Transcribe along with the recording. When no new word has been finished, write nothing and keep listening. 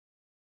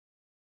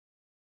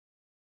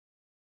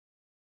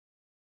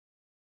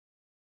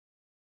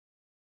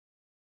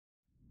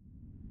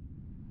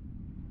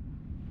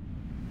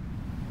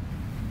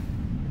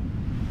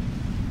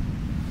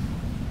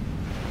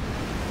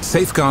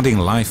Safeguarding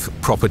life,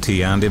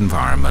 property and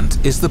environment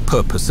is the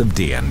purpose of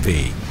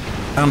DNV.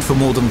 And for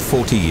more than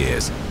 40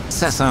 years,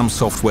 Sesam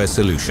software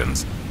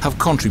solutions have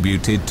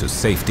contributed to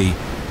safety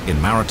in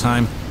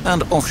maritime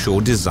and offshore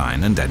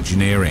design and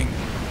engineering.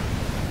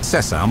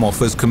 Sesam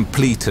offers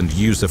complete and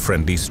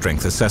user-friendly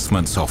strength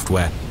assessment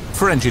software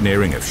for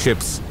engineering of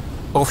ships,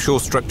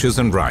 offshore structures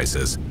and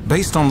risers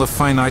based on the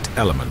finite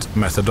element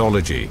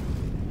methodology.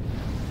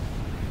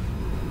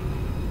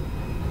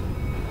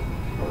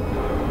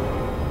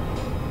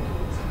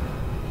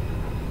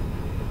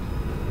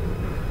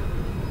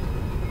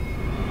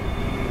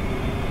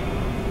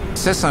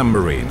 Sesam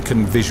Marine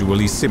can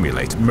visually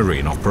simulate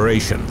marine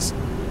operations.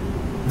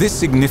 This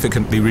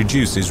significantly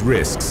reduces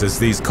risks as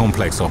these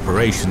complex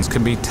operations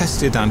can be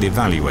tested and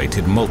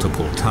evaluated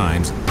multiple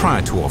times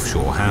prior to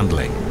offshore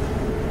handling.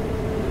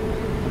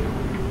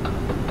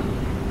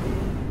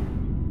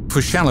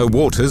 For shallow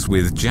waters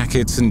with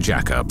jackets and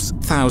jackups,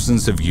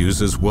 thousands of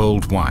users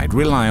worldwide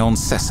rely on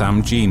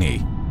Sesam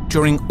Genie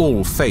during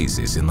all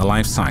phases in the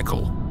life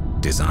cycle: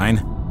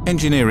 design,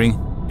 engineering,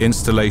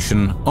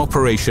 installation,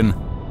 operation,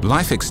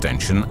 life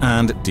extension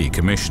and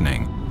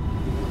decommissioning.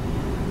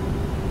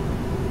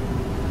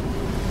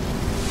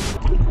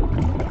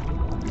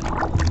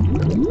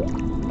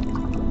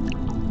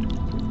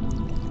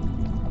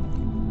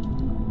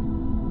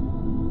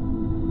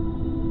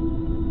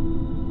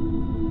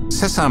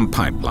 Sesam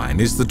Pipeline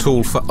is the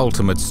tool for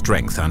ultimate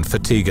strength and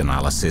fatigue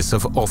analysis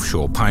of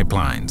offshore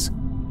pipelines.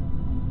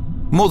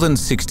 More than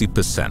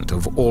 60%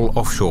 of all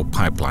offshore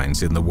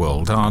pipelines in the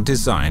world are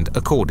designed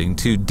according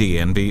to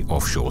DNV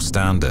offshore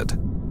standard.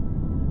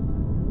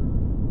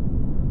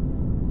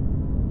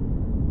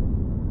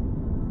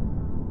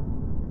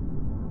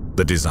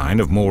 The design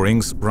of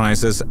moorings,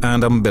 risers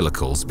and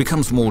umbilicals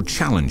becomes more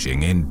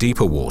challenging in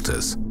deeper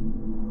waters.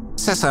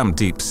 Sesam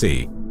Deep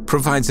Sea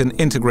provides an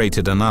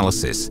integrated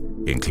analysis,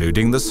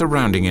 including the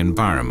surrounding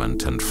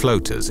environment and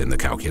floaters in the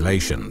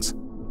calculations.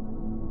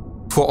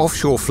 For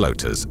offshore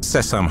floaters,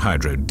 Sesam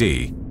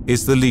HydroD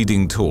is the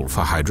leading tool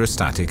for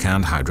hydrostatic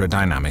and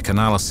hydrodynamic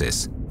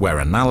analysis, where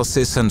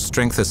analysis and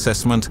strength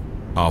assessment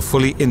are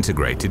fully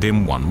integrated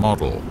in one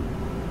model.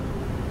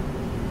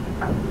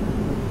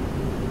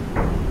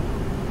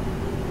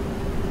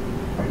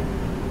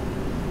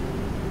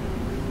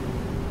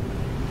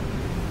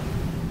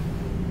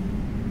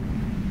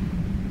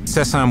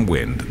 Sesam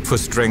Wind, for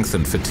strength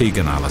and fatigue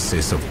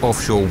analysis of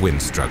offshore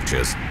wind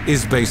structures,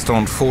 is based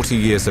on 40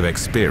 years of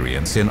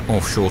experience in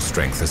offshore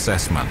strength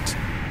assessment.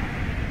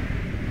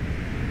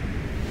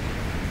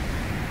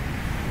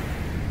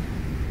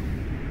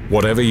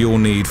 Whatever your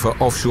need for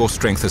offshore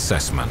strength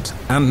assessment,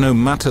 and no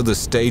matter the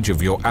stage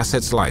of your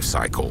asset's life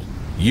cycle,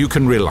 you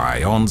can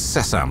rely on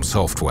Sesam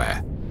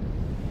software.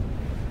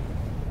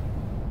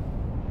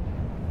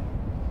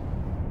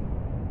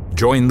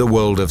 Join the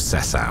world of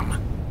Sesam.